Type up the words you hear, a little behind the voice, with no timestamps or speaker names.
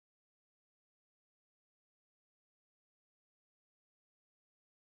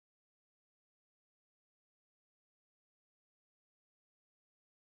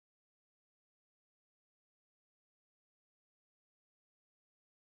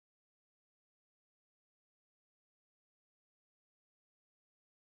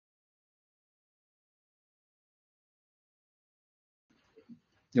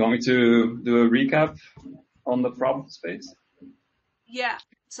You want me to do a recap on the problem space? Yeah.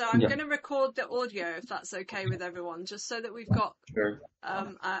 So I'm Yeah, going to record the audio if that's okay with everyone, just so that we've got sure.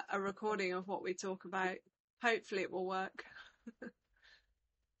 a recording of what we talk about. Hopefully it will work. Let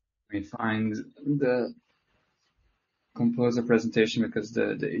me find the composer presentation because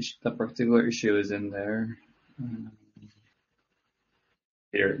the particular issue is in there. Um,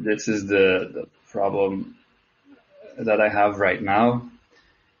 Here, this is the problem that I have right now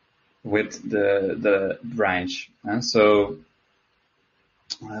with the branch. So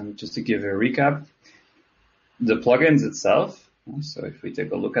just to give a recap, the plugins itself. So if we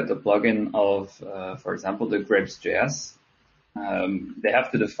take a look at the plugin of, for example, the Grapes.js, they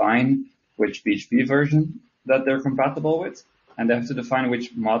have to define which PHP version that they're compatible with, and they have to define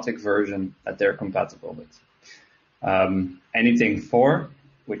which Mautic version that they're compatible with. Anything for,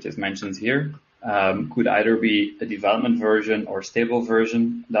 which is mentioned here, could either be a development version or stable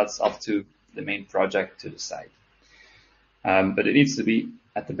version. That's up to the main project to decide. But it needs to be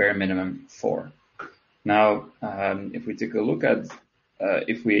at the bare minimum 4. Now, if we take a look at,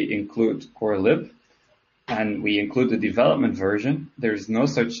 if we include core lib and we include the development version, there's no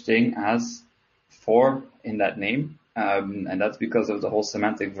such thing as 4 in that name. And that's because of the whole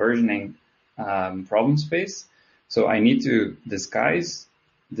semantic versioning problem space. So I need to disguise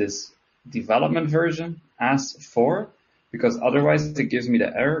this development version as 4, because otherwise it gives me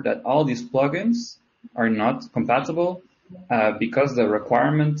the error that all these plugins are not compatible because the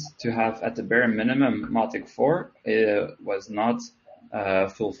requirement to have at the bare minimum Mautic 4 was not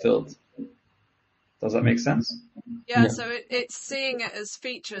fulfilled. Does that make sense? Yeah, so it's seeing it as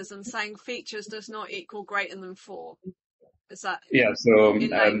features and saying features does not equal greater than 4. Is that Yeah, so in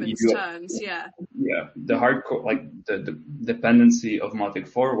layman's terms? Yeah. the hardcore, like the dependency of Mautic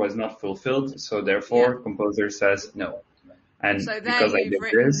 4 was not fulfilled, so therefore Yeah. composer says no. And So there because I you've did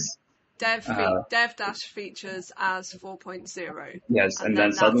written this, dev dash features as 4.0, yes, and and then then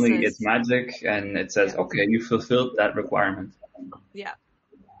that suddenly it's says, magic and it says, yeah, okay, you fulfilled that requirement. yeah.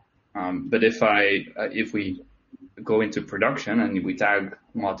 But if we go into production and we tag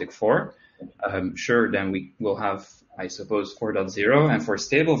Mautic 4, sure, then we will have, I suppose, 4.0, and for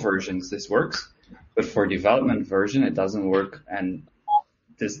stable versions, this works. But for development version, it doesn't work, and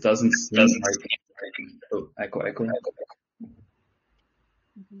this doesn't seem like, oh, echo,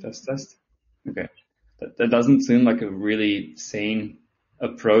 Mhm. test. Okay. That doesn't seem like a really sane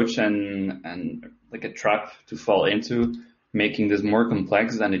approach and like a trap to fall into, making this more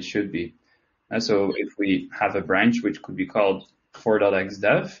complex than it should be. And so if we have a branch which could be called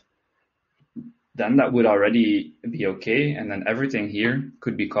 4.xdev, then that would already be okay. And then everything here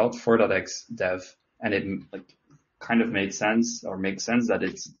could be called 4.xdev. And it like kind of made sense or makes sense that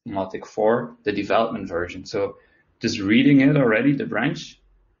it's Mautic 4, the development version. So just reading it already, the branch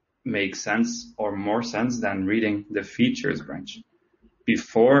makes sense or more sense than reading the features branch.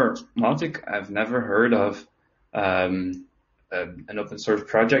 Before Mautic, I've never heard of an open source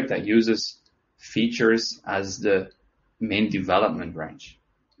project that uses features as the main development branch.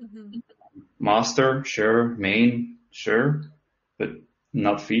 Mhm. Master, sure. Main, sure. But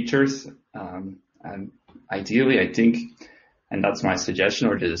not features. And ideally, I think, and that's my suggestion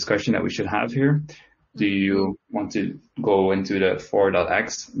or the discussion that we should have here. Do you want to go into the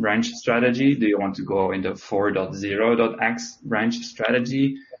 4.x branch strategy? Do you want to go into 4.0.x branch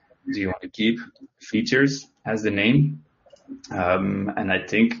strategy? Do you want to keep features as the name? And I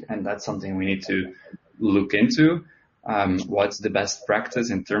think, and that's something we need to look into, what's the best practice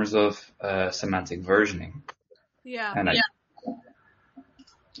in terms of semantic versioning. Yeah. And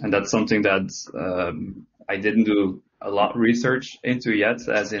and that's something that I didn't do a lot research into yet,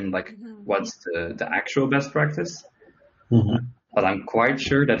 as in like Mhm. what's the actual best practice. But I'm quite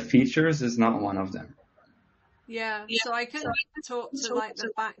sure that features is not one of them. Yeah. So I can talk to like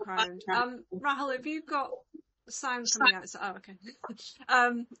the background. Rahul, have you got sound coming out? So, oh, okay.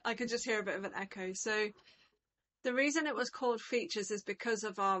 I could just hear a bit of an echo. So the reason it was called features is because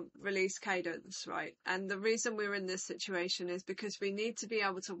of our release cadence, right? And the reason we're in this situation is because we need to be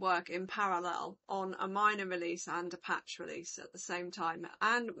able to work in parallel on a minor release and a patch release at the same time,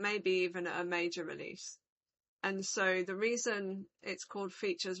 and maybe even a major release. And so the reason it's called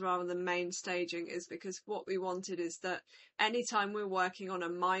features rather than main staging is because what we wanted is that anytime we're working on a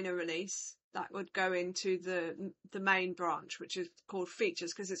minor release, that would go into the main branch, which is called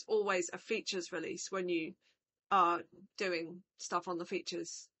features, because it's always a features release when you are doing stuff on the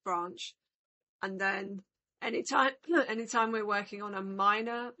features branch. And then anytime anytime we're working on a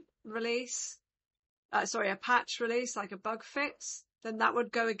minor release, a patch release, like a bug fix, then that would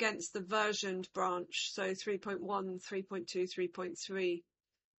go against the versioned branch. So 3.1, 3.2, 3.3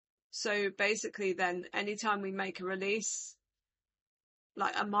 So basically then anytime we make a release,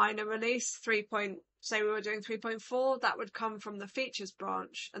 like a minor release, say we were doing 3.4, that would come from the features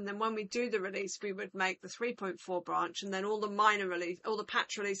branch. And then when we do the release, we would make the 3.4 branch, and then all the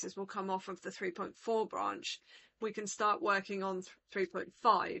patch releases will come off of the 3.4 branch. We can start working on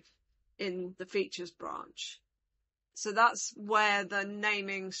 3.5 in the features branch. So that's where the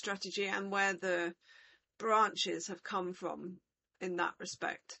naming strategy and where the branches have come from in that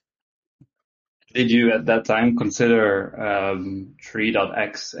respect. Did you at that time consider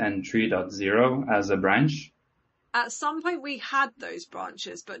 3.x and 3.0 as a branch? At some point we had those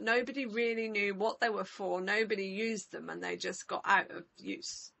branches, but nobody really knew what they were for. Nobody used them, and they just got out of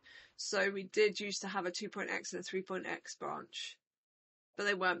use. So we did used to have a 2.x and a 3.x branch, but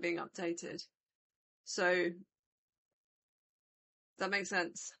they weren't being updated. So that makes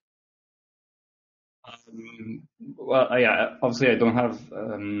sense. Well, yeah, obviously I don't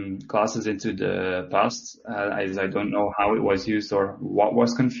have classes into the past, as I don't know how it was used or what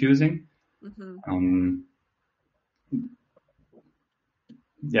was confusing.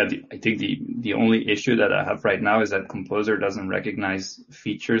 Yeah, I think the only issue that I have right now is that Composer doesn't recognize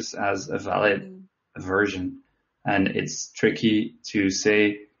features as a valid version, and it's tricky to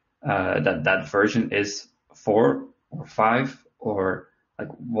say that version is 4 or 5 or like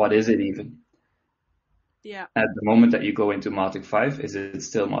what is it even? Yeah. At the moment that you go into Mautic 5, is it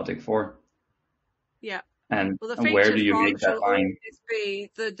still Mautic 4? Yeah. And well, the where do features you make branch that will line? always be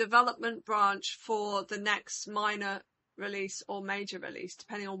the development branch for the next minor release or major release,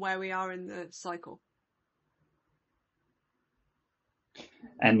 depending on where we are in the cycle.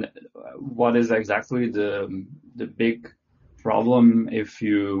 And what is exactly the big problem if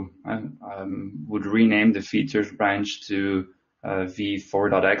you would rename the features branch to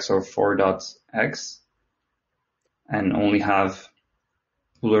v4.x or 4.x and only have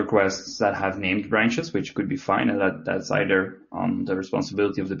pull requests that have named branches, which could be fine, and that's either on the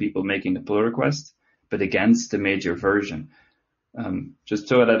responsibility of the people making the pull request, but against the major version. Just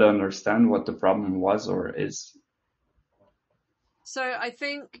so that I understand what the problem was or is. So I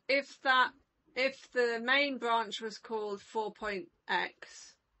think if the main branch was called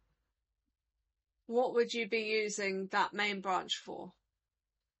 4.x, what would you be using that main branch for?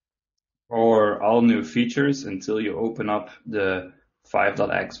 For all new features until you open up the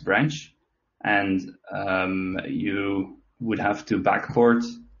 5.x branch, and you would have to backport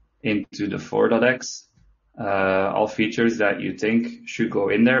into the 4.x all features that you think should go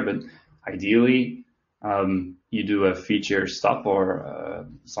in there, but ideally you do a feature stop or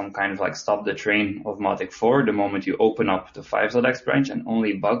some kind of like stop the train of Mautic 4 the moment you open up the 5.x branch, and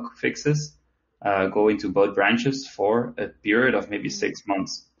only bug fixes go into both branches for a period of maybe 6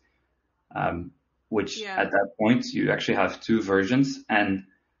 months. Which at that point you actually have two versions, and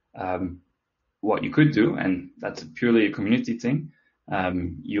what you could do, and that's purely a community thing,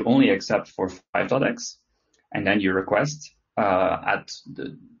 you only accept for 5.x, and then you request at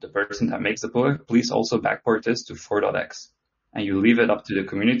the person that makes the pull, please also backport this to 4.x, and you leave it up to the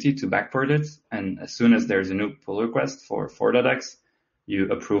community to backport it, and as soon as there's a new pull request for 4.x, you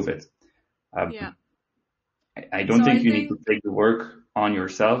approve it. I don't think you need to take the work on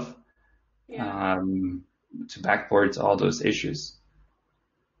yourself to backport all those issues.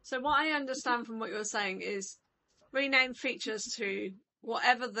 So what I understand from what you're saying is rename features to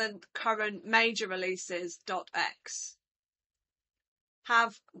whatever the current major release is .x.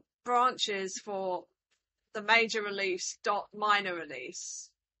 Have branches for the major release .minor release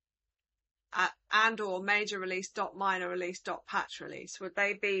and or major release .minor release .patch release. Would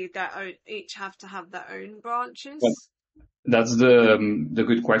they be their own, each have to have their own branches? But that's the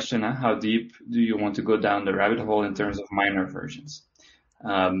good question. How deep do you want to go down the rabbit hole in terms of minor versions?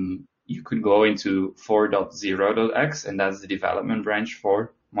 You could go into 4.0.x, and that's the development branch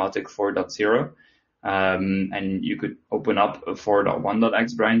for Mautic 4.0. And you could open up a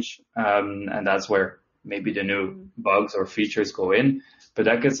 4.1.x branch, and that's where maybe the new bugs or features go in, but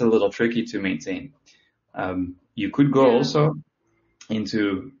that gets a little tricky to maintain. You could go also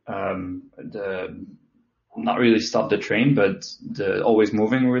into the not really stop the train, but the always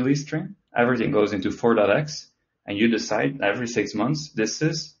moving release train. Everything goes into 4.x, and you decide every 6 months, this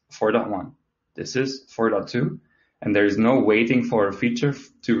is 4.1, this is 4.2, and there's no waiting for a feature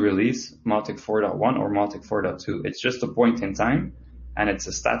to release Mautic 4.1 or Mautic 4.2. It's just a point in time, and it's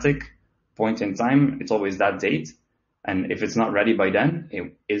a static point in time. It's always that date, and if it's not ready by then,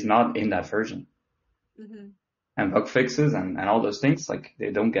 it is not in that version. And bug fixes and all those things, like,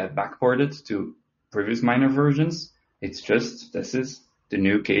 they don't get backported to previous minor versions. It's just, this is the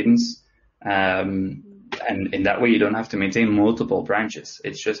new cadence, and And in that way, you don't have to maintain multiple branches.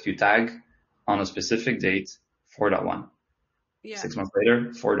 It's just you tag on a specific date 4.1. Yeah. 6 months later,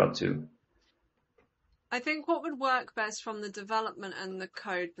 4.2. I think what would work best from the development and the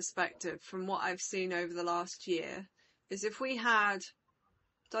code perspective, from what I've seen over the last year, is if we had.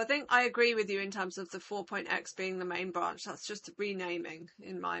 So I think I agree with you in terms of the 4.x being the main branch. That's just renaming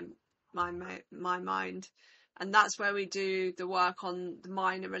in my mind. And that's where we do the work on the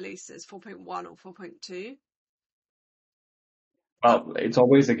minor releases, 4.1 or 4.2. Well, it's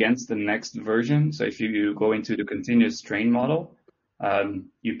always against the next version. So if you go into the continuous train model,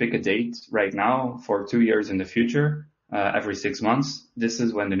 you pick a date right now for 2 years in the future, every 6 months. This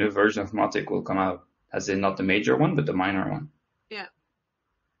is when the new version of Mautic will come out, as in not the major one, but the minor one. Yeah.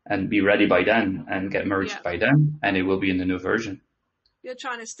 And be ready by then and get merged by then, and it will be in the new version. You're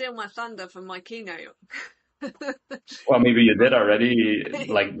trying to steal my thunder from my keynote. Well, maybe you did already,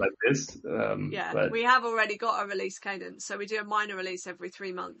 like this. But we have already got a release cadence. So we do a minor release every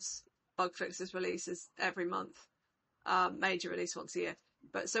 3 months. Bug fixes releases every month. Major release once a year.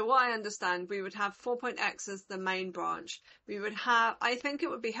 But so what I understand, we would have 4.x as the main branch. We would have, I think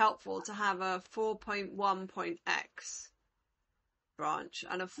it would be helpful to have a 4.1.x branch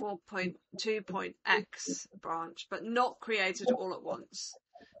and a 4.2.x branch, but not created all at once.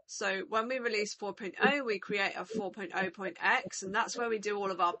 So when we release 4.0, we create a 4.0.x, and that's where we do all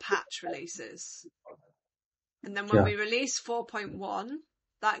of our patch releases. And then when we release 4.1,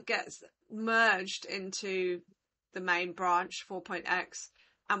 that gets merged into the main branch, 4.x,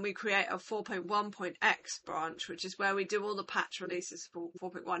 and we create a 4.1.x branch, which is where we do all the patch releases for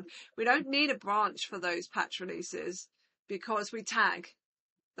 4.1. We don't need a branch for those patch releases because we tag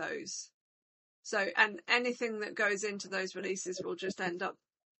those. So, and anything that goes into those releases will just end up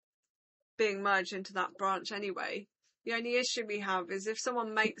being merged into that branch anyway. The only issue we have is if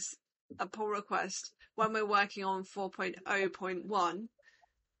someone makes a pull request when we're working on 4.0.1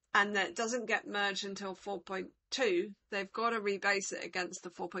 and that doesn't get merged until 4.2, they've got to rebase it against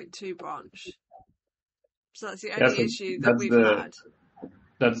the 4.2 branch. So that's the only issue that we've had.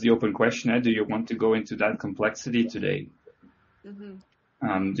 That's the open question. Do you want to go into that complexity today?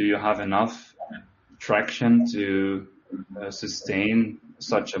 Mm-hmm. Do you have enough traction to sustain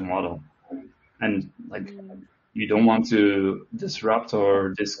such a model? And you don't want to disrupt or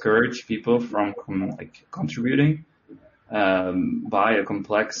discourage people from contributing by a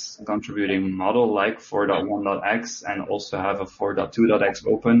complex contributing model like 4.1.x and also have a 4.2.x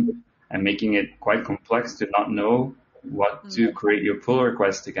open and making it quite complex to not know what to create your pull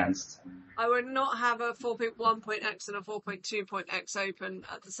request against. I would not have a 4.1.x and a 4.2.x open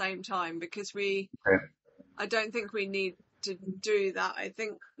at the same time because I don't think we need to do that. I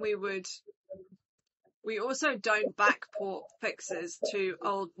think we also don't backport fixes to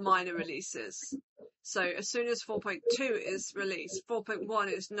old minor releases. So as soon as 4.2 is released,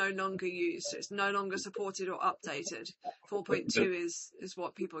 4.1 is no longer used. It's no longer supported or updated. 4.2 is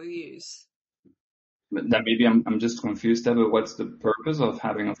what people use. But that maybe I'm just confused about what's the purpose of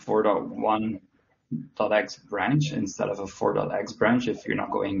having a 4.1.x branch instead of a 4.x branch if you're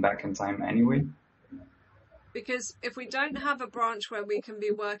not going back in time anyway? Because if we don't have a branch where we can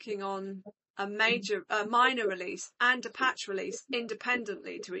be working on a minor release and a patch release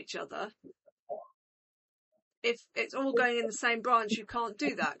independently to each other, if it's all going in the same branch, you can't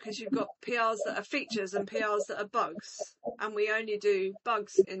do that because you've got PRs that are features and PRs that are bugs, and we only do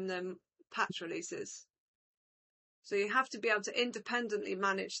bugs in the patch releases. So you have to be able to independently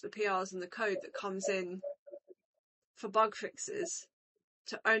manage the PRs and the code that comes in for bug fixes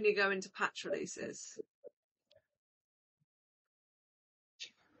to only go into patch releases.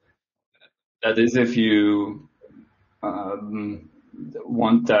 That is if you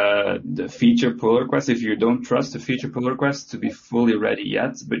want the feature pull request, if you don't trust the feature pull request to be fully ready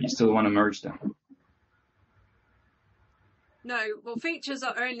yet, but you still want to merge them. No, well, features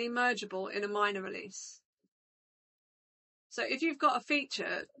are only mergeable in a minor release. So if you've got a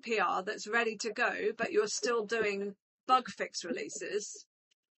feature PR that's ready to go, but you're still doing bug fix releases,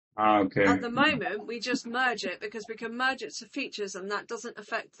 okay. At the moment, we just merge it because we can merge it to features and that doesn't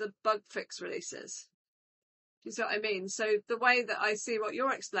affect the bug fix releases. Do you see what I mean? So the way that I see what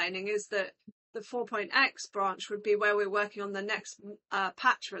you're explaining is that the 4.x branch would be where we're working on the next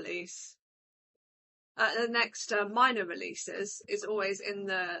patch release. The next minor releases is always in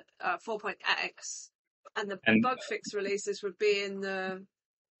the 4.x. And the bug fix releases would be in the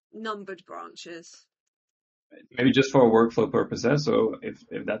numbered branches. Maybe just for workflow purposes. So if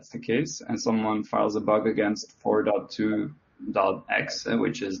that's the case and someone files a bug against 4.2.x,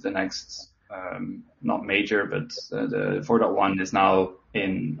 which is the next not major, but the 4.1 is now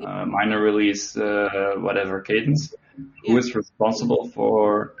in minor release, whatever cadence. Who is responsible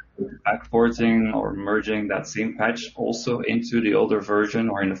for backporting or merging that same patch also into the older version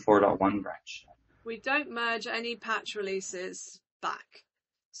or in the 4.1 branch? We don't merge any patch releases back.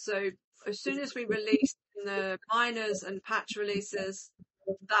 So as soon as we release the minors and patch releases,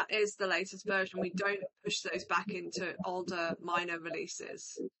 that is the latest version. We don't push those back into older minor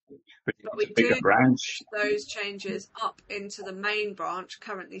releases. But we to pick do a branch, those changes up into the main branch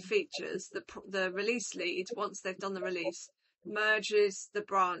currently features. The release lead, once they've done the release, merges the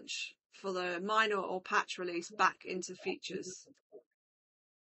branch for the minor or patch release back into features.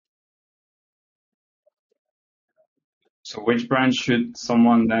 so which branch should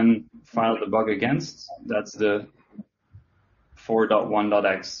someone then file the bug against? That's the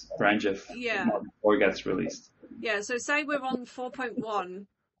 4.1.x branch if Mautic 4 gets released. Yeah, so say we're on 4.1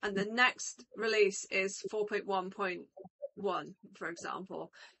 and the next release is 4.1.1, for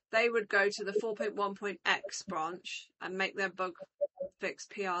example. They would go to the 4.1.x branch and make their bug fix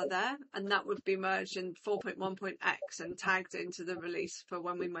PR there, and that would be merged in 4.1.x and tagged into the release for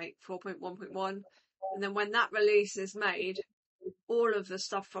when we make 4.1.1. And then when that release is made, all of the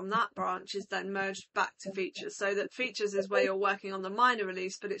stuff from that branch is then merged back to features. So that features is where you're working on the minor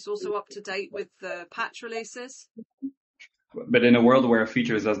release, but it's also up to date with the patch releases. But in a world where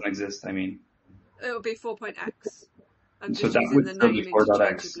features doesn't exist, I mean, it would be 4.x. I'm so just that using would the still name be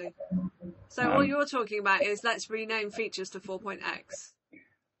 4.x. interchangeably. So what you're talking about is let's rename features to 4.x.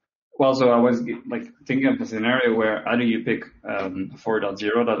 Well, so I was like thinking of a scenario where either you pick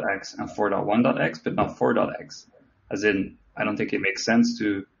 4.0.x and 4.1.x, but not 4.x. As in, I don't think it makes sense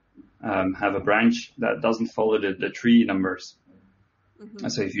to have a branch that doesn't follow the tree numbers. Mm-hmm.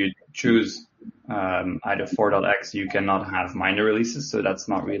 So if you choose either 4.x, you cannot have minor releases, so that's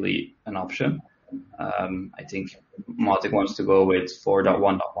not really an option. I think Mautic wants to go with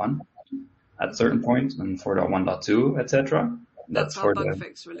 4.1.1 at a certain point and 4.1.2, etc. That's for bug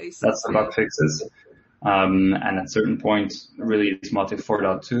fix releases. That's the bug fixes. And at a certain point, release Mautic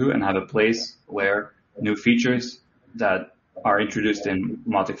 4.2 and have a place where new features that are introduced in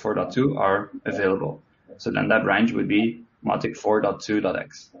Mautic 4.2 are available. So then that branch would be Mautic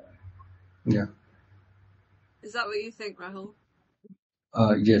 4.2.x. Yeah. Is that what you think, Rahul?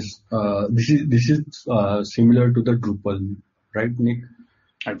 Yes. This is similar to the Drupal, right, Nick?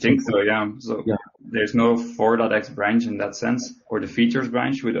 I think so, yeah. So yeah. There's no 4.x branch in that sense, or the features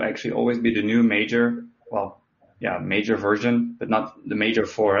branch would actually always be the new major, major version, but not the major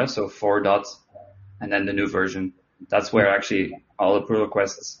 4, so 4 dot, and then the new version. That's where actually all the pull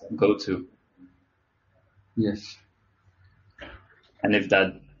requests go to. Yes. And if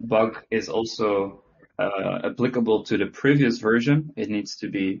that bug is also applicable to the previous version, it needs to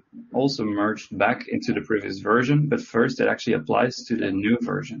be also merged back into the previous version, but first it actually applies to the new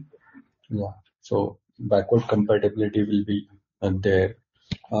version. Yeah, so backward compatibility will be there.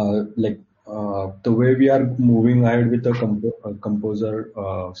 The way we are moving ahead with the composer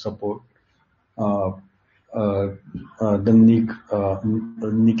support, the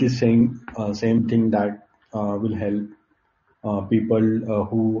Nick is saying same thing that will help people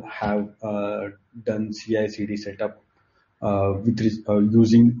who have done CI/CD setup with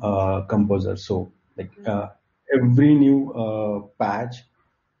using Composer. So every new patch,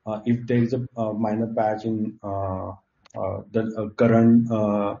 if there is a minor patch in the current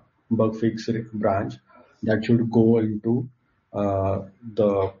bug fix branch, that should go into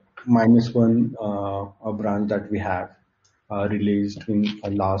the -1 branch that we have released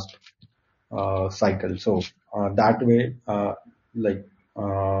in last cycle. So that way,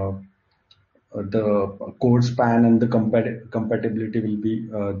 the code span and the compatibility will be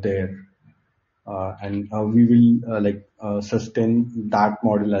there. And we will sustain that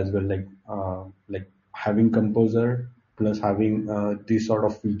model as well, like having Composer plus having this sort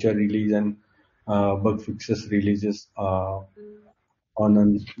of feature release and bug fixes releases on a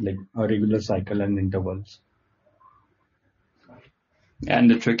regular cycle and intervals.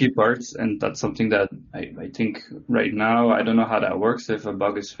 And the tricky parts, and that's something that I think right now, I don't know how that works if a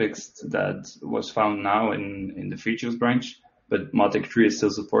bug is fixed that was found now in the features branch, but Mautic 3 is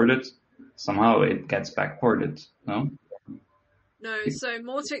still supported. Somehow it gets backported, no? No, so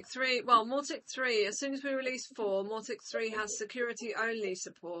Mautic 3, as soon as we release 4, Mautic 3 has security only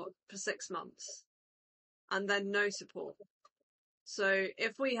support for 6 months and then no support. So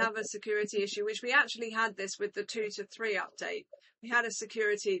if we have a security issue, which we actually had this with the 2.3 update, we had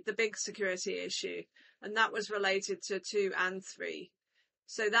the big security issue, and that was related to 2 and 3.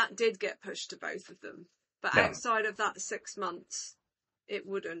 So that did get pushed to both of them. But outside of that 6 months, it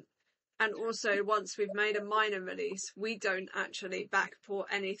wouldn't. And also, once we've made a minor release, we don't actually backport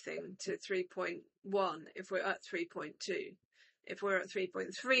anything to 3.1 if we're at 3.2. If we're at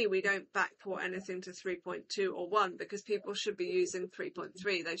 3.3, we don't backport anything to 3.2 or 1 because people should be using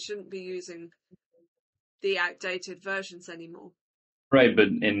 3.3. They shouldn't be using the outdated versions anymore. Right, but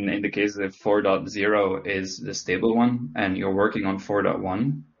in the case of 4.0 is the stable one and you're working on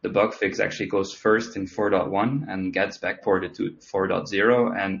 4.1, the bug fix actually goes first in 4.1 and gets backported to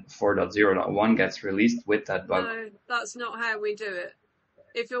 4.0 and 4.0.1 gets released with that bug. No, that's not how we do it.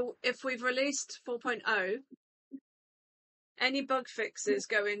 If we've released 4.0, any bug fixes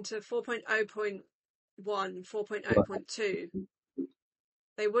go into 4.0.1, 4.0.2.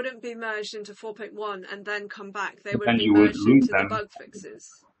 They wouldn't be merged into 4.1 and then come back. They would be merged into the bug fixes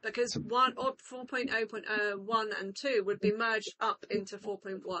because 4.0.1 and 2 would be merged up into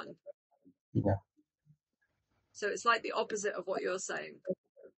 4.1. Yeah. So it's like the opposite of what you're saying.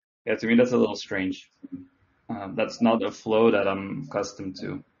 Yeah, to me that's a little strange. That's not a flow that I'm accustomed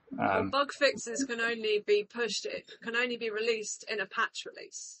to. Well, bug fixes can only be released in a patch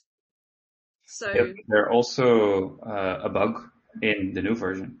release. So they're also a bug in the new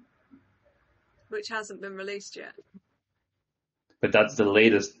version, which hasn't been released yet. But that's the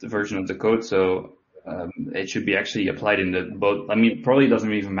latest version of the code, so it should be actually applied in the both. I mean, probably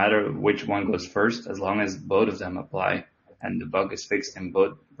doesn't even matter which one goes first, as long as both of them apply and the bug is fixed in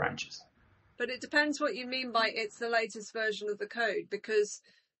both branches. But it depends what you mean by it's the latest version of the code, because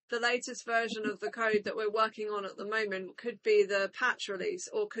the latest version of the code that we're working on at the moment could be the patch release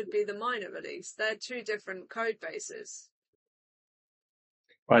or could be the minor release. They're two different code bases.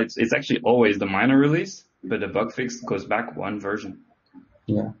 Well, it's actually always the minor release, but the bug fix goes back one version.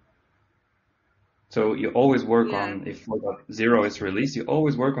 Yeah. So you always work on, if 4.0 is released, you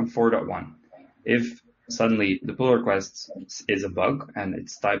always work on 4.1. If suddenly the pull request is a bug and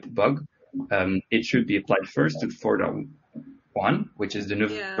it's typed bug, it should be applied first to 4.1, which is the new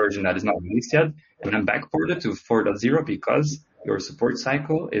version that is not released yet, and then backported to 4.0 because your support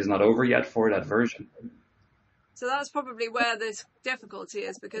cycle is not over yet for that version. So that's probably where this difficulty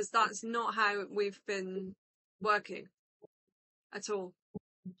is, because that's not how we've been working at all.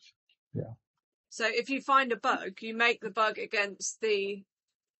 Yeah. So if you find a bug, you make the bug against the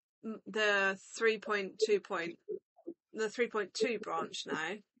 3.2 branch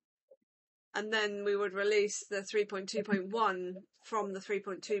now, and then we would release the 3.2.1 from the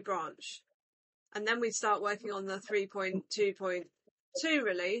 3.2 branch, and then we'd start working on the 3.2.2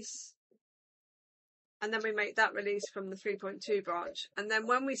 release, and then we make that release from the 3.2 branch, and then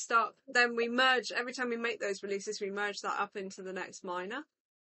when we start, then we merge, every time we make those releases, we merge that up into the next minor.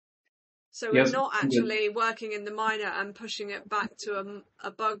 So we're not actually working in the minor and pushing it back to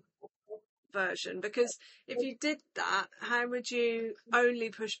a bug version, because if you did that, how would you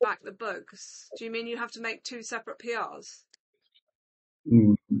only push back the bugs? Do you mean you have to make two separate PRs?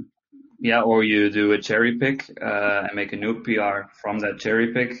 Yeah, or you do a cherry pick and make a new PR from that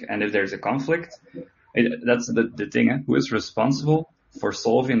cherry pick, and if there's a conflict, that's the thing. Who is responsible for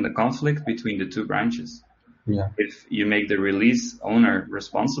solving the conflict between the two branches? Yeah. If you make the release owner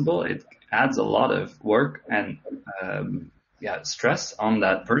responsible, it adds a lot of work and stress on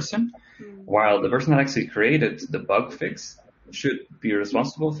that person, while the person that actually created the bug fix should be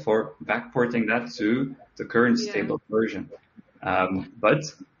responsible for backporting that to the current stable version.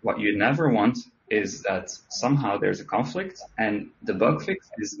 But what you never want is that somehow there's a conflict and the bug fix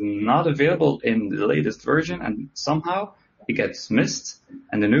is not available in the latest version, and somehow it gets missed,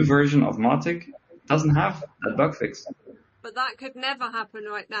 and the new version of Mautic doesn't have that bug fix. But that could never happen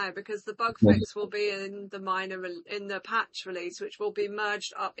right now, because the bug fix will be in the patch release, which will be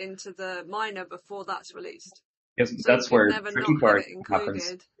merged up into the minor before that's released. Yes, so that's where the tricky part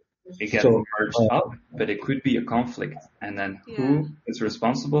happens. It gets merged up, but it could be a conflict, and then who is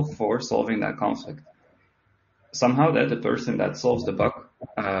responsible for solving that conflict? Somehow that the person that solves the bug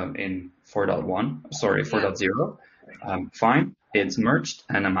in 4.0, fine, it's merged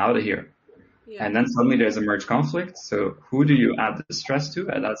and I'm out of here. Yeah. And then suddenly there's a merge conflict. So who do you add the stress to?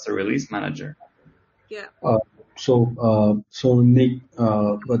 And that's the release manager. Yeah. So Nick,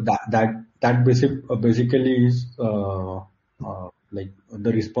 that basically is like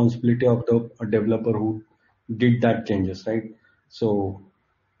the responsibility of the developer who did that changes, right? So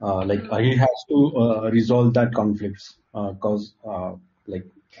he has to resolve that conflicts because the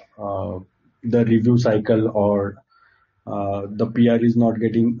review cycle or the PR is not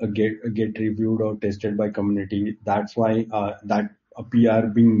getting get reviewed or tested by community. That's why that a PR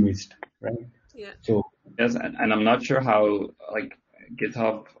being missed, right? Yeah. So yes, and I'm not sure how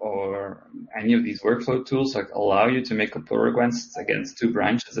GitHub or any of these workflow tools like allow you to make a pull request against two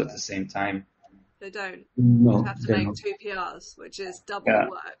branches at the same time. They don't. No, You have to they're make not. 2 PRs, which is double Yeah.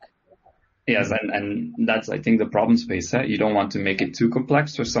 the work. Yes, and that's, I think, the problem space. You don't want to make it too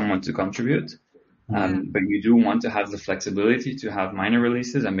complex for someone to contribute, but you do want to have the flexibility to have minor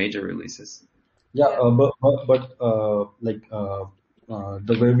releases and major releases. Yeah, Yeah.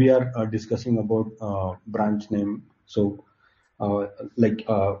 the way we are discussing about branch name, so uh, like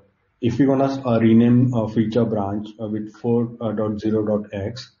if we wanna rename a feature branch with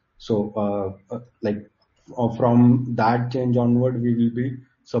 4.0.x, so from that change onward, we will be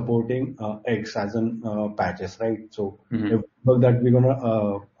supporting X as an patches, right? So every bug that we're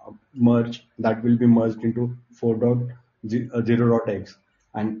gonna merge, that will be merged into 4.0.x,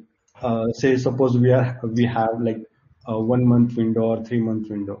 and say suppose we have like a 1 month window or 3 month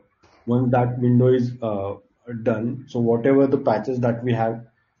window. Once that window is done, so whatever the patches that we have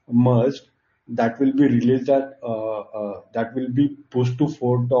merged, that will be released that will be pushed to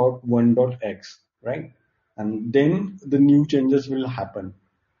 4.1.x, right? And then the new changes will happen.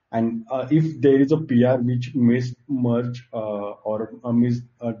 And if there is a PR which missed merge or missed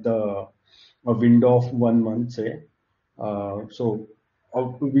the a window of 1 month, say,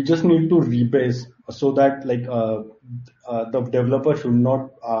 we just need to rebase so that the developer should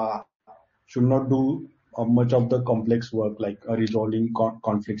not do much of the complex work like resolving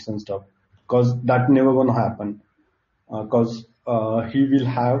conflicts and stuff, because that never gonna happen, because he will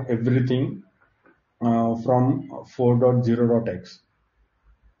have everything from 4.0.x.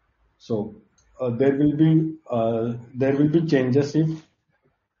 So there will be changes if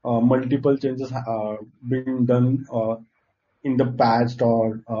multiple changes being done in the patched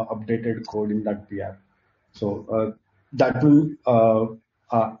or updated code in that PR. So that will,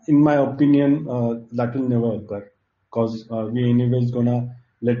 in my opinion, that will never occur, because we anyways gonna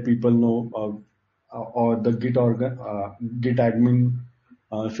let people know, or the Git admin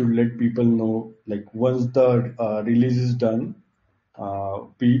should let people know, like once the release is done,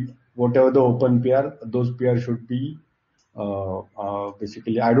 whatever the open PR, those PR should be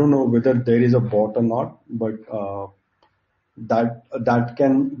basically. I don't know whether there is a bot or not, but that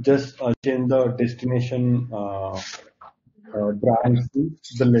can just change the destination branch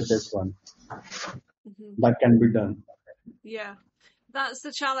to the latest one. That can be done. Yeah. That's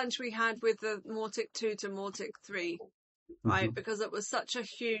the challenge we had with the Mautic 2 to Mautic 3, right? Because it was such a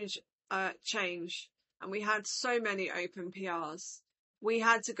huge change and we had so many open PRs. We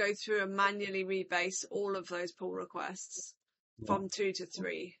had to go through and manually rebase all of those pull requests from 2 to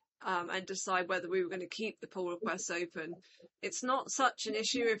 3 and decide whether we were going to keep the pull requests open. It's not such an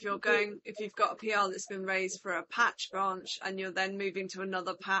issue if you've got a PR that's been raised for a patch branch and you're then moving to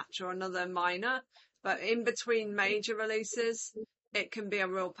another patch or another minor, but in between major releases, it can be a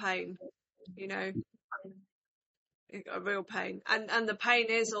real pain, a real pain. And the pain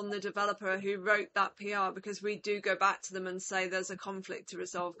is on the developer who wrote that PR, because we do go back to them and say, there's a conflict to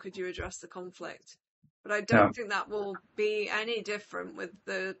resolve. Could you address the conflict? But I don't think that will be any different with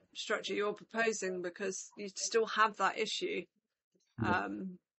the structure you're proposing, because you still have that issue.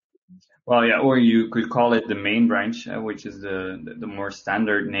 Well, yeah, or you could call it the main branch, which is the more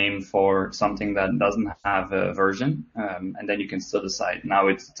standard name for something that doesn't have a version. And then you can still decide, now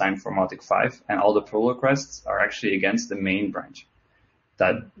it's time for Mautic 5, and all the pull requests are actually against the main branch.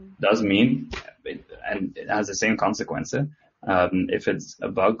 That does mean, and it has the same consequence. If it's a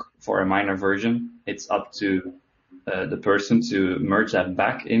bug for a minor version, it's up to the person to merge that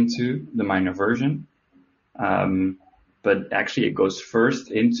back into the minor version. But actually it goes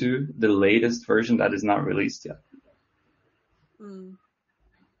first into the latest version that is not released yet.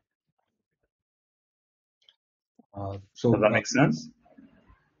 So does that make sense?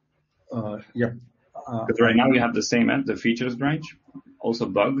 Yeah. Because right now we have the same, the features branch. Also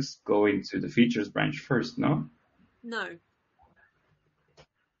bugs go into the features branch first, no? No.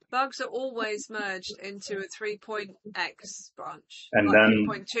 Bugs are always merged into a 3.x branch. And like then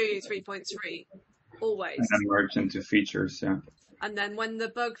 3.2, 3.3. Always. And then merge into features, yeah. And then when the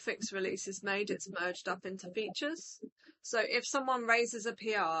bug fix release is made, it's merged up into features. So if someone raises a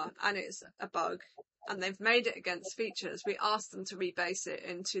PR and it's a bug and they've made it against features, we ask them to rebase it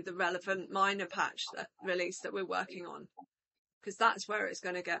into the relevant minor patch release that we're working on, because that's where it's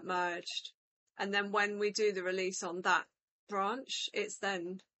going to get merged. And then when we do the release on that branch, it's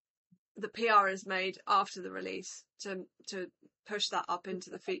then the PR is made after the release to push that up into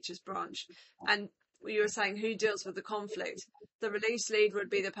the features branch. And you were saying who deals with the conflict. The release lead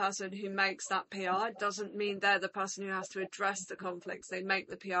would be the person who makes that PR. It doesn't mean they're the person who has to address the conflicts. They make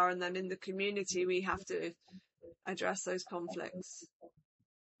the PR, and then in the community we have to address those conflicts.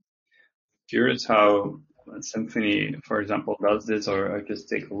 curious how Symfony, for example, does this, or I just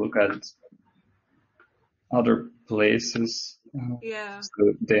take a look at other places. Yeah.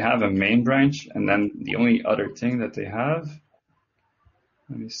 So they have a main branch, and then the only other thing that they have,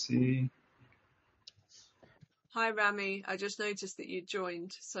 let me see. Hi, Rami. I just noticed that you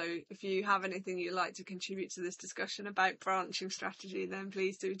joined. So if you have anything you'd like to contribute to this discussion about branching strategy, then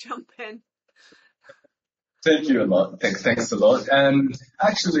please do jump in. Thank you a lot. Thanks a lot.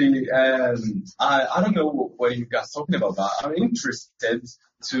 Actually, I don't know what you guys talking about, but I'm interested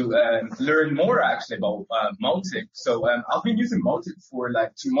to learn more actually about Mautic. So I've been using Mautic for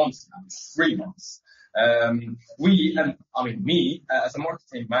like 2 months now, 3 months. Me as a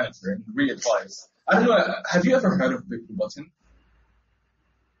marketing manager and re-advise. I don't know. Have you ever heard of Big Blue Button?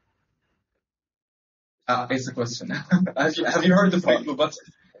 It's a question. have you heard of Big Blue Button?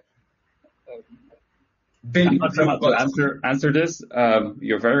 I'm not sure how to answer this.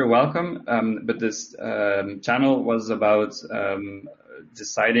 You're very welcome. But this channel was about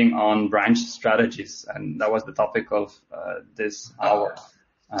deciding on branch strategies, and that was the topic of this hour.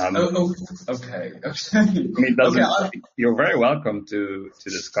 Okay. I mean, you're very welcome to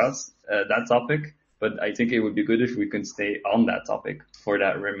discuss that topic, but I think it would be good if we can stay on that topic for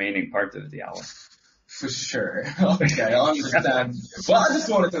that remaining part of the hour. For sure. Okay, I understand. Well, I just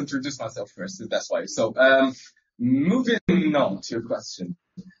wanted to introduce myself first, so that's why. So, moving on to your question.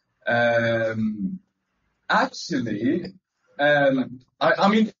 Actually, I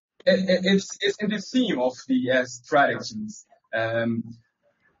mean, it's in the theme of the strategies.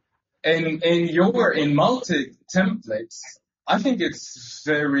 In multi templates, I think it's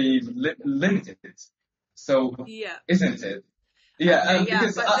very limited. So, Yeah. isn't it? Yeah, Okay,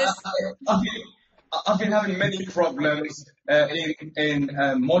 because I've been having many problems in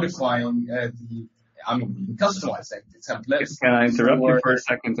modifying customizing the templates. Can I interrupt you for a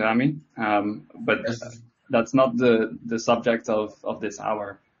second, Rami? But that's not the subject of this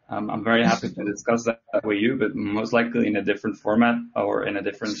hour. I'm very happy to discuss that with you, but most likely in a different format or in a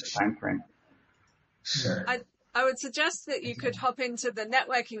different time frame. Sure. I would suggest that you could hop into the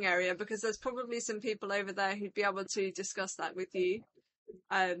networking area, because there's probably some people over there who'd be able to discuss that with you.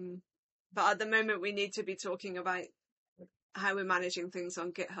 But at the moment, we need to be talking about how we're managing things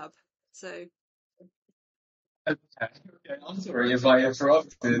on GitHub. So. Okay. I'm sorry if I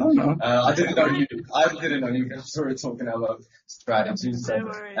interrupted. Oh, no. I didn't know you guys were talking about strategies. So, Don't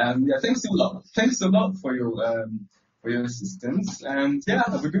worry. yeah, thanks a lot. Thanks a lot for your assistance. And yeah,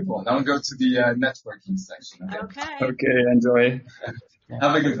 have a good one. Now we'll go to the networking section. Okay. Okay, enjoy.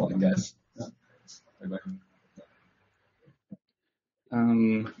 Have a good one, guys. Bye-bye.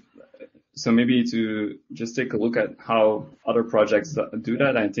 So maybe to just take a look at how other projects do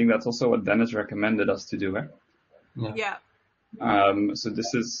that. I think that's also what Dennis recommended us to do. Yeah. So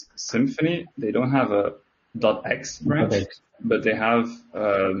this is Symfony. They don't have a .x branch, but they have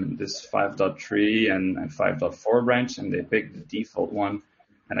this 5.3 and 5.4 branch, and they pick the default one.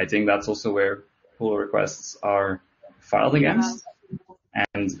 And I think that's also where pull requests are filed against.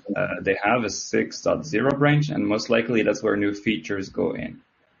 And they have a 6.0 branch, and most likely that's where new features go in.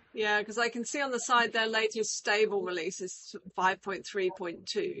 Yeah, because I can see on the side their latest stable release is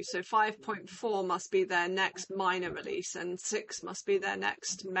 5.3.2. So 5.4 must be their next minor release, and 6 must be their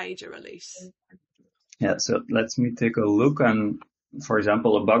next major release. Yeah, so let me take a look on, for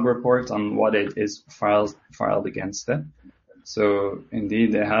example, a bug report on what it is filed against it. So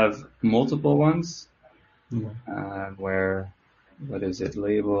indeed, they have multiple ones where, what is it,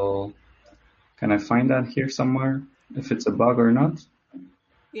 label? Can I find that here somewhere, if it's a bug or not?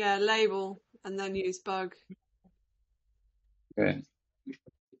 Yeah, label, and then use bug. Okay.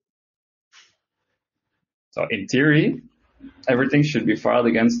 So in theory, everything should be filed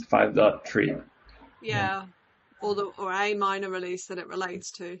against 5.3. Yeah, or a minor release that it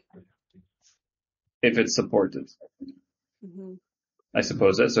relates to. If it's supported. Mm-hmm. I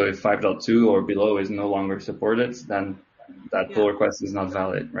suppose that. So if 5.2 or below is no longer supported, then that pull request is not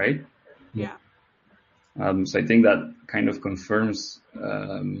valid, right? Yeah. So I think that kind of confirms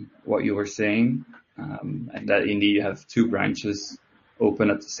what you were saying, and that indeed you have 2 branches open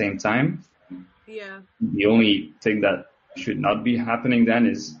at the same time. Yeah. The only thing that should not be happening then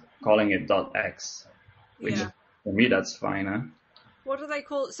is calling it .x, which for me that's fine. Huh? What do they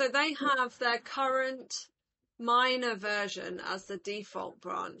call it? So they have their current minor version as the default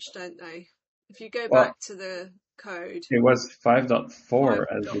branch, don't they? If you go back to the code. It was 5.4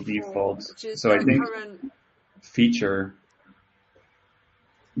 as the default. So I think feature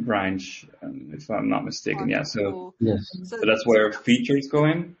branch, if I'm not mistaken. Yeah. So that's where features go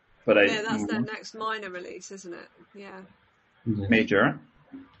in. But that's their next minor release, isn't it? Yeah. Major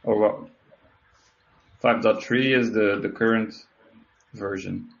or what? 5.3 is the current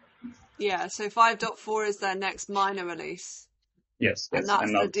version. Yeah, so 5.4 is their next minor release. Yes, And yes, that's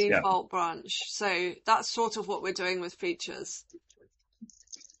and the not, yeah. default branch. So that's sort of what we're doing with features.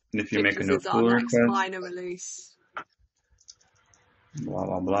 And if you make a Features new is our pull next request, minor release. blah,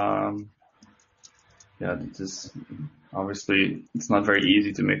 blah, blah. Yeah, this is, obviously, it's not very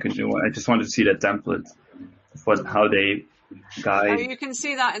easy to make a new one. I just wanted to see the template of how they Oh, guide. you can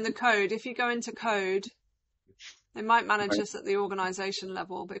see that in the code. If you go into code, they might manage this at the organization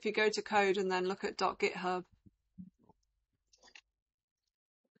level, but if you go to code and then look at .github,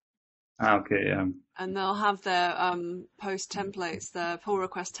 Okay, yeah. and they'll have their post templates, their pull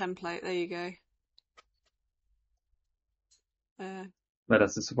request template. There you go. But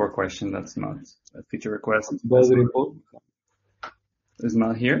that's a support question. That's not a feature request. Bug report. Is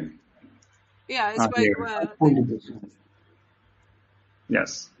not here? Yeah, it's where you were.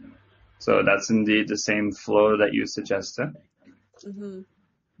 Yes. So that's indeed the same flow that you suggested. Mm-hmm.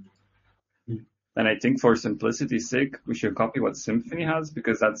 And I think for simplicity's sake, we should copy what Symfony has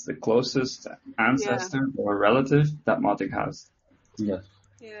because that's the closest ancestor or relative that Mautic has. Yes.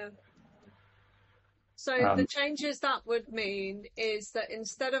 Yeah. So the changes that would mean is that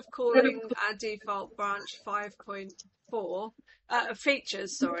instead of calling our default branch 5.4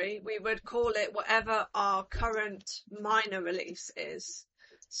 features, we would call it whatever our current minor release is.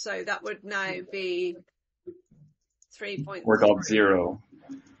 So that would now be 3.3. 4.0.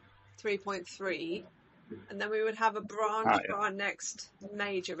 3.3, and then we would have a branch for our next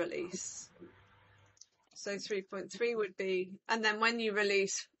major release. So 3.3 would be, and then when you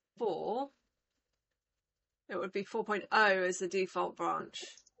release 4, it would be 4.0 as the default branch,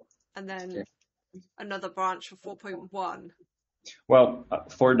 and then another branch for 4.1. Well,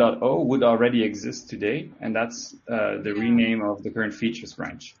 4.0 would already exist today, and that's the rename of the current features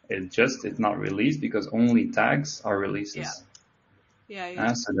branch. It's not released because only tags are releases.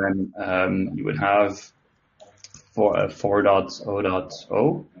 Yeah. So then you would have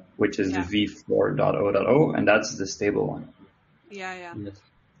 4.0.0, which is the v4.0.0, and that's the stable one. Yeah. Yes.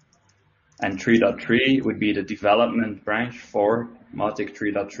 And 3.3 would be the development branch for Mautic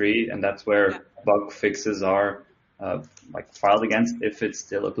 3.3, and that's where bug fixes are filed against if it's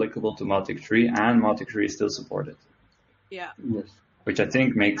still applicable to Mautic 3 and Mautic 3 is still supported. Yeah. Yes. Which I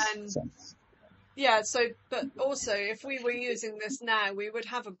think makes sense. Yeah, so, but also, if we were using this now, we would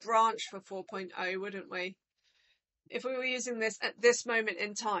have a branch for 4.0, wouldn't we? If we were using this at this moment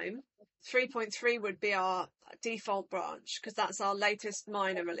in time, 3.3 would be our default branch, because that's our latest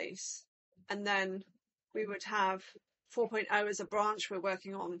minor release. And then we would have 4.0 as a branch we're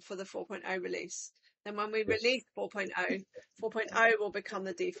working on for the 4.0 release. Then when we release 4.0, 4.0 will become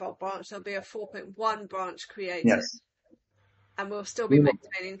the default branch. There'll be a 4.1 branch created. Yes. And we'll still be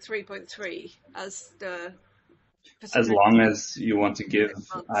maintaining 3.3 as the... As long as you want to give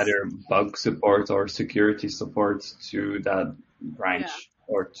either bug support or security support to that branch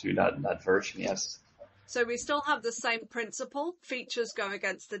or to that version, yes. So we still have the same principle. Features go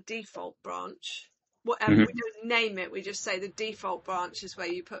against the default branch. Whatever, we don't name it, we just say the default branch is where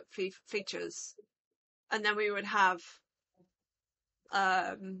you put features. And then we would have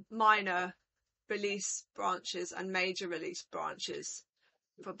minor release branches and major release branches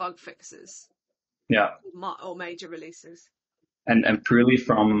for bug fixes. Yeah. Or major releases. And purely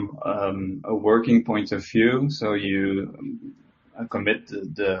from a working point of view, so you commit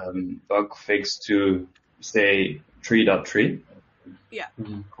the bug fix to, say, 3.3. Yeah.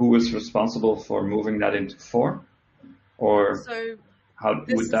 Who is responsible for moving that into 4? Or how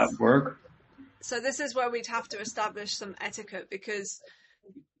would that work? So this is where we'd have to establish some etiquette, because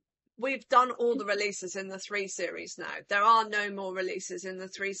we've done all the releases in the 3 series now. There are no more releases in the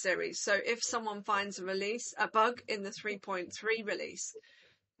 3 series. So if someone finds a bug in the 3.3 release,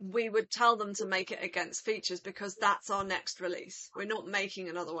 we would tell them to make it against features, because that's our next release. We're not making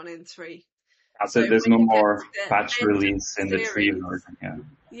another one in 3. So there's no more patch release in the 3 version.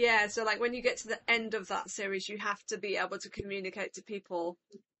 Yeah, so like when you get to the end of that series, you have to be able to communicate to people,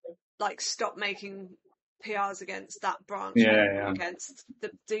 like, stop making PRs against that branch, against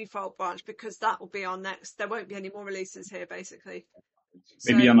the default branch, because that will be our next. There won't be any more releases here, basically.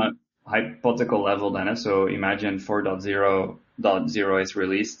 Maybe on a hypothetical level then. So imagine 4.0.0 is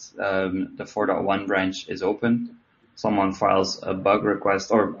released, the 4.1 branch is open. Someone files a bug request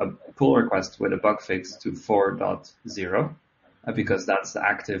or a pull request with a bug fix to 4.0 because that's the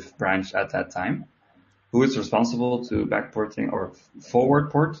active branch at that time. Who is responsible to backporting or forward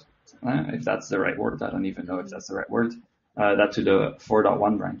port? If that's the right word, I don't even know if that's the right word. That to the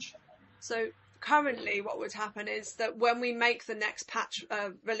 4.1 branch. So currently what would happen is that when we make the next patch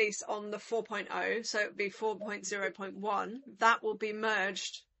release on the 4.0, so it would be 4.0.1, that will be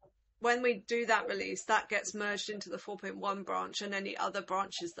merged. When we do that release, that gets merged into the 4.1 branch and any other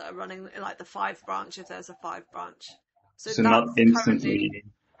branches that are running, like the 5 branch, if there's a 5 branch. So that's not instantly.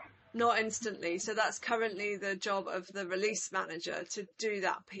 Not instantly. So that's currently the job of the release manager to do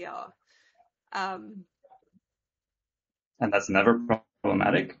that PR. And that's never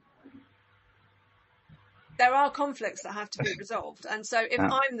problematic? There are conflicts that have to be resolved. And so if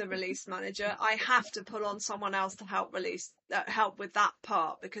I'm the release manager, I have to pull on someone else to help help with that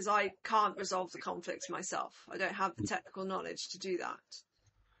part, because I can't resolve the conflicts myself. I don't have the technical knowledge to do that.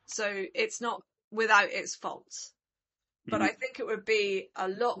 So it's not without its faults. But I think it would be a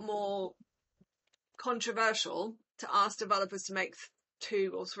lot more controversial to ask developers to make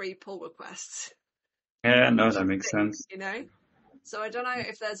 2 or 3 pull requests. Yeah, no, that makes sense. You know? So I don't know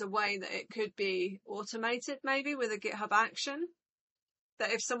if there's a way that it could be automated, maybe with a GitHub action,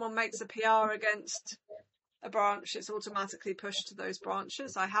 that if someone makes a PR against a branch, it's automatically pushed to those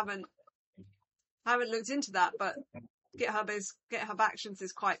branches. I haven't looked into that, but GitHub Actions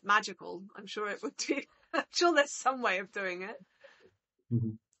is quite magical. I'm sure it would be. I'm sure there's some way of doing it.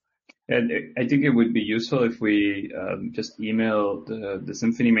 Mm-hmm. And I think it would be useful if we just email the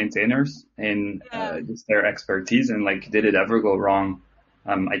Symfony maintainers and just their expertise and like, did it ever go wrong?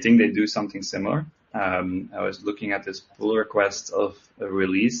 I think they do something similar. I was looking at this pull request of a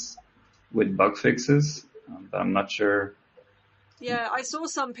release with bug fixes, but I'm not sure. Yeah, I saw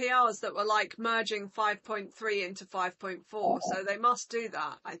some PRs that were like merging 5.3 into 5.4, so they must do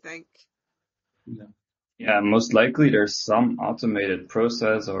that, I think. Yeah, most likely there's some automated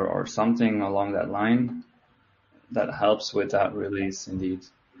process or something along that line that helps with that release, indeed.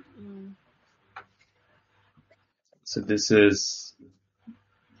 So this is,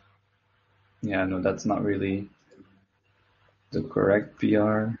 yeah, no, that's not really the correct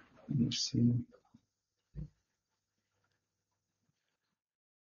PR. Let me see.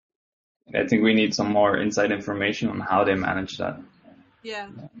 I think we need some more inside information on how they manage that. Yeah.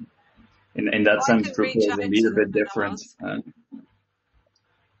 In that sense, Drupal is indeed a bit different.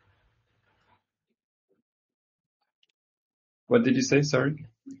 What did you say? Sorry.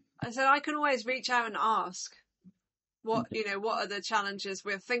 I said I can always reach out and ask what are the challenges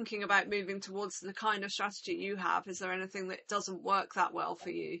we're thinking about moving towards the kind of strategy you have. Is there anything that doesn't work that well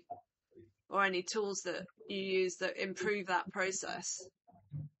for you, or any tools that you use that improve that process?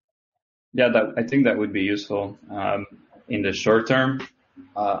 Yeah, I think that would be useful. In the short term,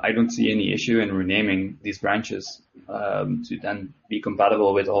 I don't see any issue in renaming these branches to then be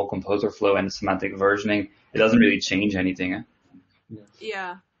compatible with all Composer Flow and semantic versioning. It doesn't really change anything.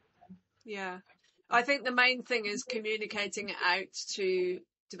 Yeah. I think the main thing is communicating it out to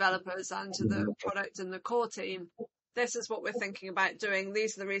developers and to the product and the core team. This is what we're thinking about doing.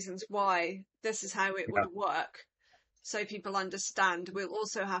 These are the reasons why. This is how it would work. So people understand. We'll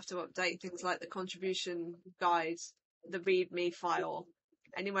also have to update things like the contribution guides, the README file,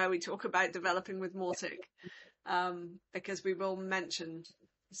 anywhere we talk about developing with Mautic, because we will mention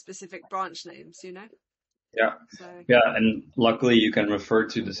specific branch names, Yeah. Yeah, and luckily you can refer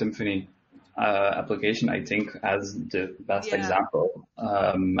to the Symfony application, I think, as the best example.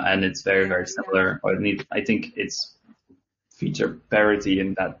 And it's very, very similar. I think it's feature parity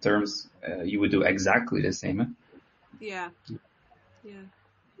in that terms. You would do exactly the same. Yeah.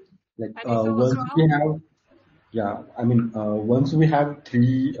 Like once we have, once we have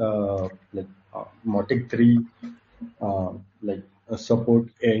 3 Mautic 3 support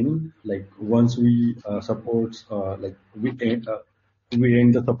end, like once we support we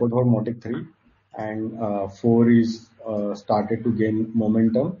end the support for Mautic 3 and 4 is started to gain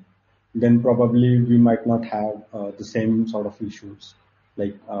momentum, then probably we might not have the same sort of issues,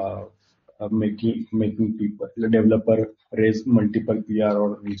 like making people, the developer, raise multiple PR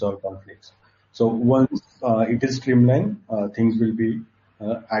or resolve conflicts. So once it is streamlined, things will be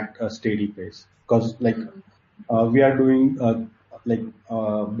at a steady pace, because we are doing both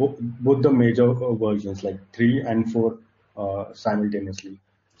the major versions, like 3 and 4 simultaneously.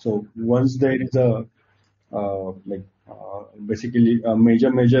 So once there is a basically a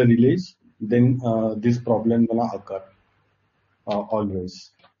major release, then this problem gonna occur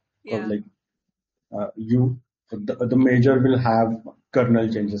always, because the major will have kernel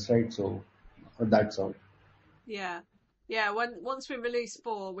changes, right? So that's all. Yeah. Once we release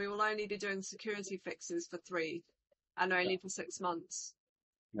 4, we will only be doing security fixes for 3, and only for 6 months.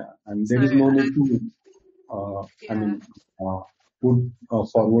 Yeah, and there is no need to put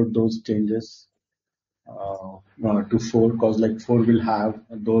forward those changes to 4, because 4 will have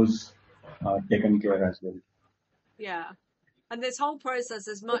those taken care as well. Yeah. And this whole process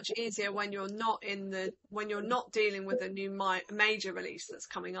is much easier when you're not dealing with a new major release that's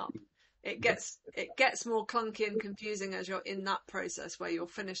coming up. It gets more clunky and confusing as you're in that process where you're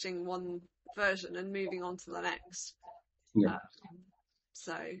finishing one version and moving on to the next. Yeah.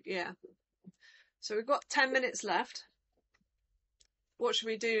 So yeah. So we've got 10 minutes left. What should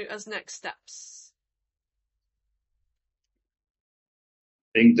we do as next steps?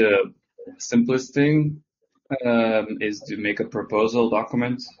 I think the simplest thing is to make a proposal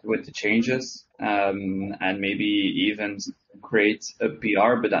document with the changes, and maybe even create a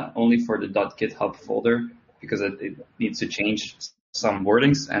PR, but only for the .github folder, because it needs to change some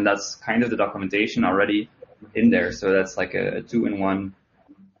wordings, and that's kind of the documentation already in there. So that's like a two-in-one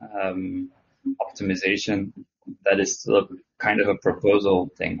optimization that is still kind of a proposal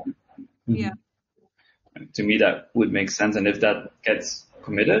thing. Yeah. To me, that would make sense. And if that gets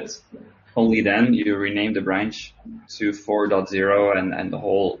committed, only then you rename the branch to 4.0 and the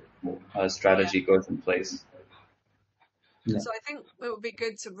whole strategy goes in place. Yeah. So I think it would be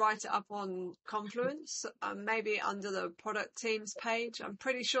good to write it up on Confluence, maybe under the product teams page. I'm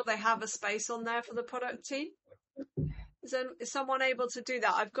pretty sure they have a space on there for the product team. Is someone able to do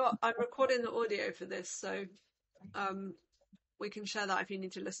that? I'm recording the audio for this, so we can share that if you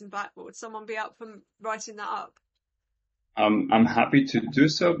need to listen back. But would someone be up for writing that up? I'm happy to do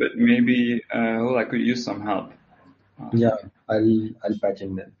so, but maybe I could use some help. Yeah, I'll patch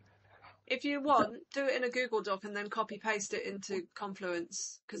in there. If you want, do it in a Google Doc and then copy paste it into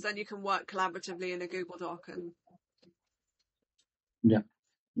Confluence, because then you can work collaboratively in a Google Doc. And yeah,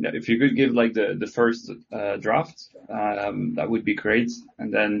 if you could give like the first draft, that would be great,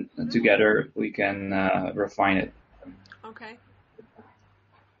 and then together we can refine it. Okay.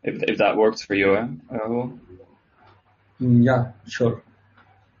 If that works for you, yeah, sure.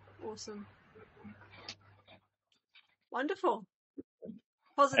 Awesome. Wonderful.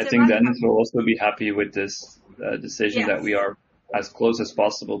 Positive I think outcome. Dennis will also be happy with this decision that we are as close as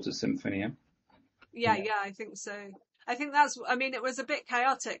possible to Symfony. Yeah, I think so. I think it was a bit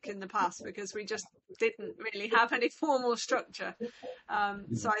chaotic in the past because we just didn't really have any formal structure.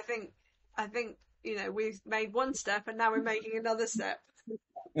 So I think, we've made one step and now we're making another step.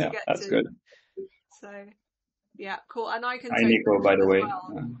 Yeah, that's good. So, yeah, cool. And I can Hi, Nico, by the way.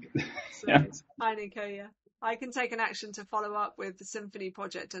 So, yeah. Hi, Nico, yeah. I can take an action to follow up with the Symfony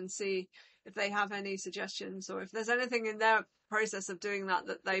project and see if they have any suggestions or if there's anything in their process of doing that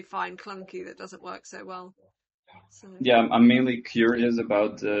they find clunky that doesn't work so well. So. Yeah, I'm mainly curious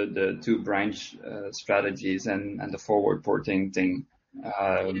about the two branch strategies and the forward porting thing.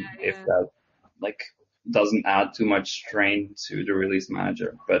 If that doesn't add too much strain to the release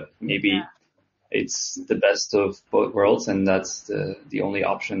manager, but maybe it's the best of both worlds, and that's the only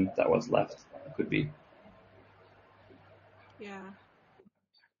option that was left. It could be. Yeah.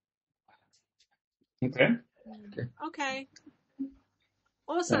 Okay.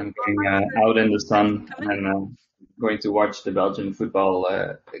 Awesome. I'm going out in the sun and going to watch the Belgian football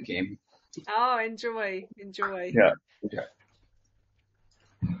game. Oh, enjoy. Yeah.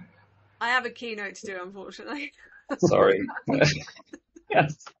 I have a keynote to do, unfortunately. Sorry.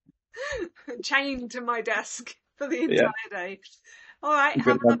 Yes. Chained to my desk for the entire day. All right. Have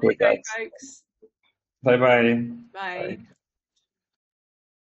a Good luck lovely with day, that. folks. Bye-bye. Bye.